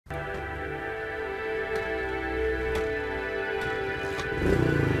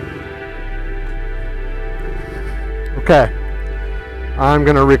Okay, I'm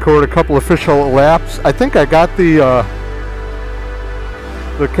gonna record a couple official laps. I think I got the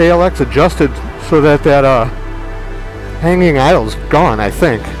KLX adjusted so that hanging idle's gone, I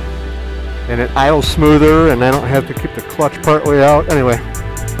think, and it idles smoother, and I don't have to keep the clutch part way out. Anyway,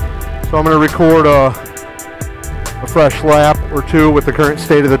 so I'm gonna record a fresh lap or two with the current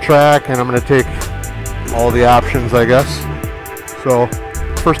state of the track, and I'm gonna take all the options, I guess. So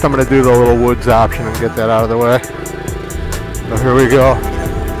first I'm gonna do the little woods option and get that out of the way. So here we go.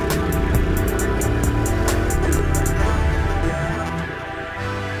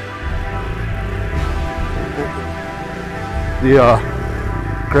 The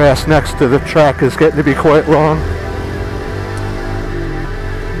grass next to the track is getting to be quite long.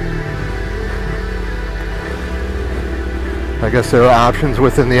 I guess there are options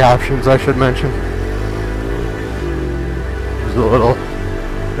within the options I should mention. There's a little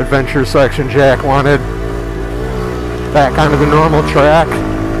adventure section Jack wanted. Back onto the normal track.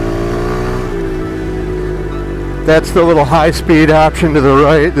 That's the little high-speed option to the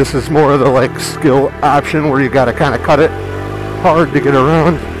right. This is more of the like skill option where you got to kind of cut it hard to get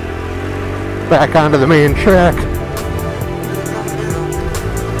around. Back onto the main track.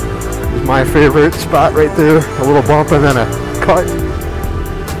 This is my favorite spot right there. A little bump and then a cut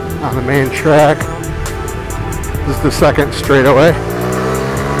on the main track. This is the second straightaway.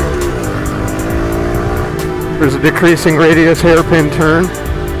 There's a decreasing radius hairpin turn,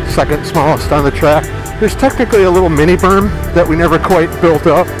 second smallest on the track. There's technically a little mini berm that we never quite built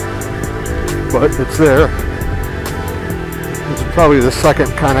up, but it's there. It's probably the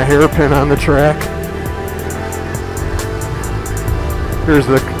second kind of hairpin on the track. Here's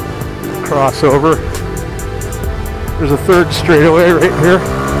the crossover. There's a third straightaway right here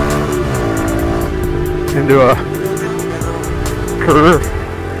into a curve.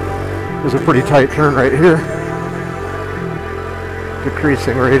 There's a pretty tight turn right here.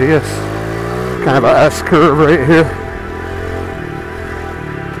 Decreasing radius, kind of a S curve right here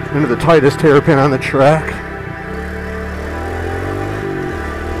into the tightest hairpin on the track.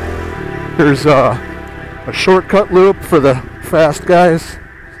 There's a shortcut loop for the fast guys.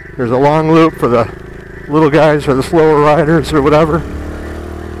 There's a long loop for the little guys or the slower riders or whatever,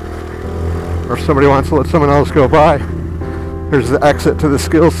 or if somebody wants to let someone else go by. There's the exit to the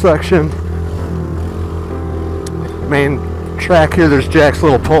skills section. Main track here, there's Jack's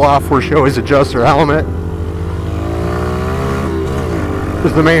little pull-off where she always adjusts her helmet.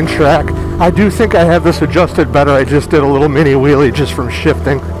 There's the main track. I do think I have this adjusted better. I just did a little mini wheelie just from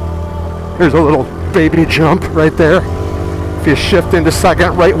shifting. Here's a little baby jump right there. If you shift into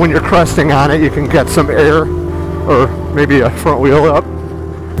second right when you're cresting on it, you can get some air or maybe a front wheel up.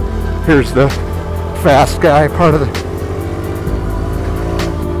 Here's the fast guy part of the...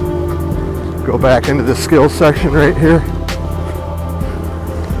 Go back into the skills section right here.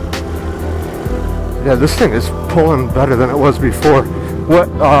 Yeah, this thing is pulling better than it was before.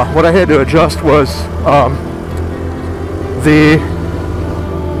 What I had to adjust was the,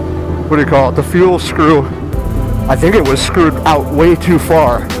 what do you call it, the fuel screw. I think it was screwed out way too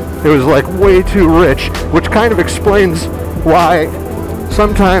far. It was like way too rich, which kind of explains why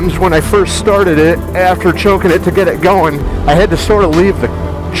sometimes when I first started it, after choking it to get it going, I had to sort of leave the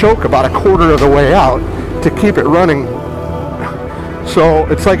choke about a quarter of the way out to keep it running. So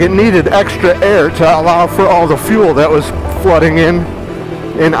it's like it needed extra air to allow for all the fuel that was flooding in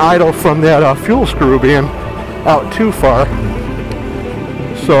idle from that fuel screw being out too far.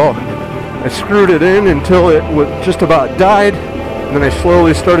 So I screwed it in until it was just about died, and then I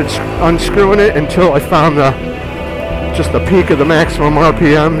slowly started unscrewing it until I found just the peak of the maximum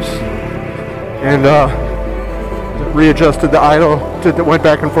RPMs, and readjusted the idle. Went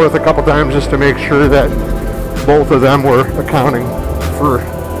back and forth a couple times just to make sure that both of them were accounting for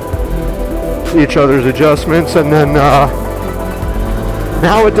each other's adjustments, and then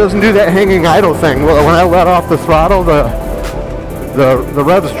now it doesn't do that hanging idle thing. Well, when I let off the throttle, the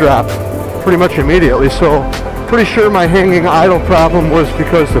revs drop pretty much immediately. So pretty sure my hanging idle problem was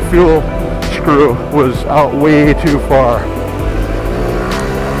because the fuel screw was out way too far.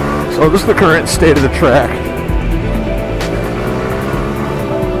 So this is the current state of the track.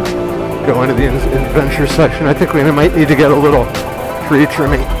 Go into the adventure section. I think we might need to get a little tree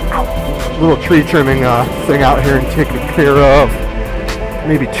trimming thing out here and take care of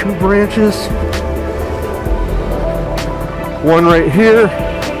maybe 2 branches. One right here.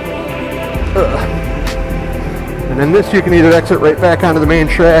 And then this you can either exit right back onto the main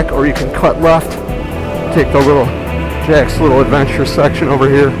track, or you can cut left, take the little Jack's little adventure section over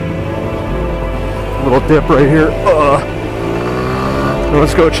here. A little dip right here. So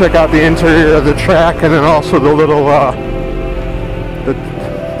let's go check out the interior of the track, and then also the little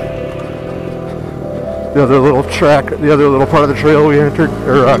the other little track, the other little part of the trail we entered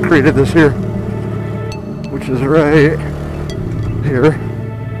or created this year, which is right here.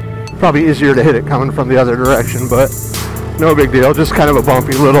 Probably easier to hit it coming from the other direction, but no big deal. Just kind of a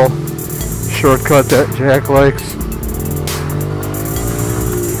bumpy little shortcut that Jack likes.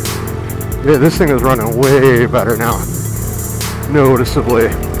 Yeah, this thing is running way better now, noticeably.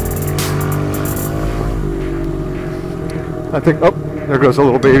 I think, oh, there goes a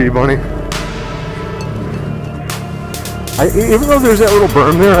little baby bunny. Even though there's that little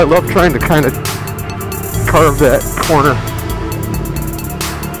berm there, I love trying to kind of carve that corner.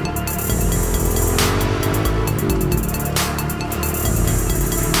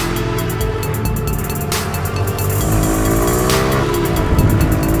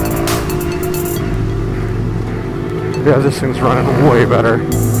 Yeah, this thing's running way better.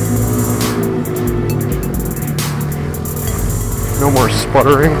 No more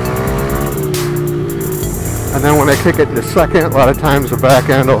sputtering. And then when I kick it to second, a lot of times the back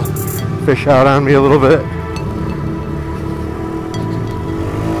end will fish out on me a little bit.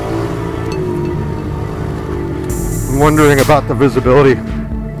 I'm wondering about the visibility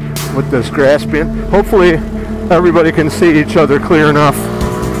with this grass being. Hopefully everybody can see each other clear enough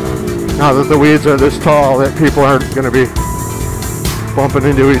now that the weeds are this tall that people aren't going to be bumping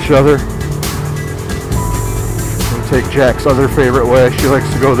into each other. I'll take Jack's other favorite way. She likes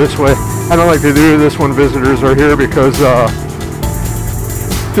to go this way. I don't like to do this when visitors are here because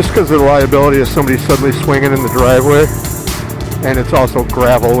just because of the liability of somebody suddenly swinging in the driveway, and it's also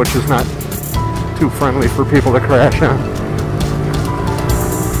gravel, which is not too friendly for people to crash on.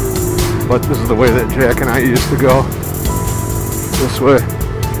 But this is the way that Jack and I used to go. This way.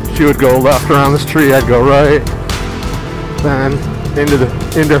 She would go left around this tree, I'd go right, then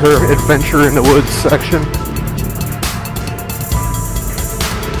into her adventure in the woods section.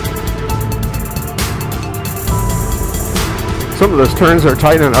 Some of those turns are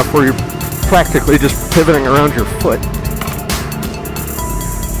tight enough where you're practically just pivoting around your foot.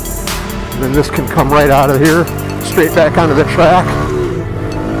 And then this can come right out of here, straight back onto the track.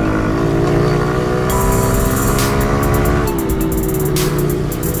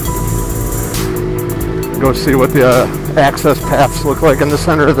 Go see what the access paths look like in the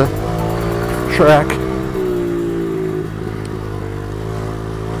center of the track.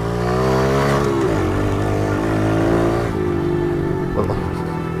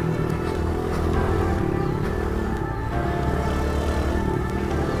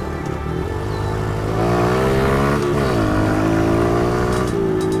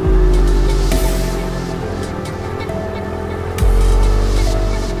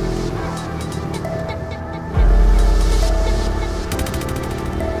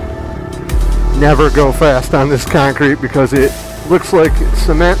 Never go fast on this concrete because it looks like it's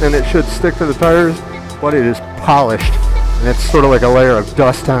cement and it should stick to the tires, but it is polished and it's sort of like a layer of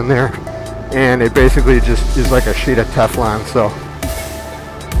dust on there, and it basically just is like a sheet of Teflon. So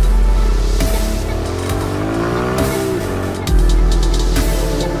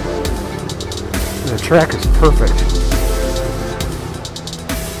the track is perfect.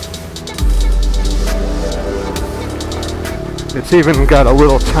 It's even got a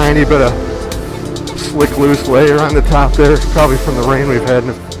little tiny bit of slick loose layer on the top there, probably from the rain we've had in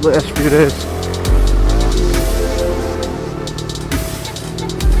the last few days.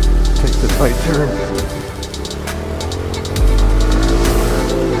 Take the tight turn.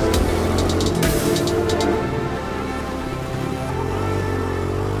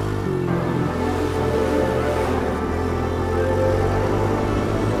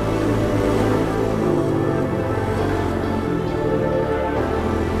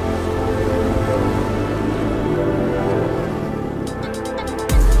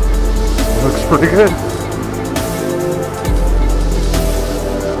 Pretty good.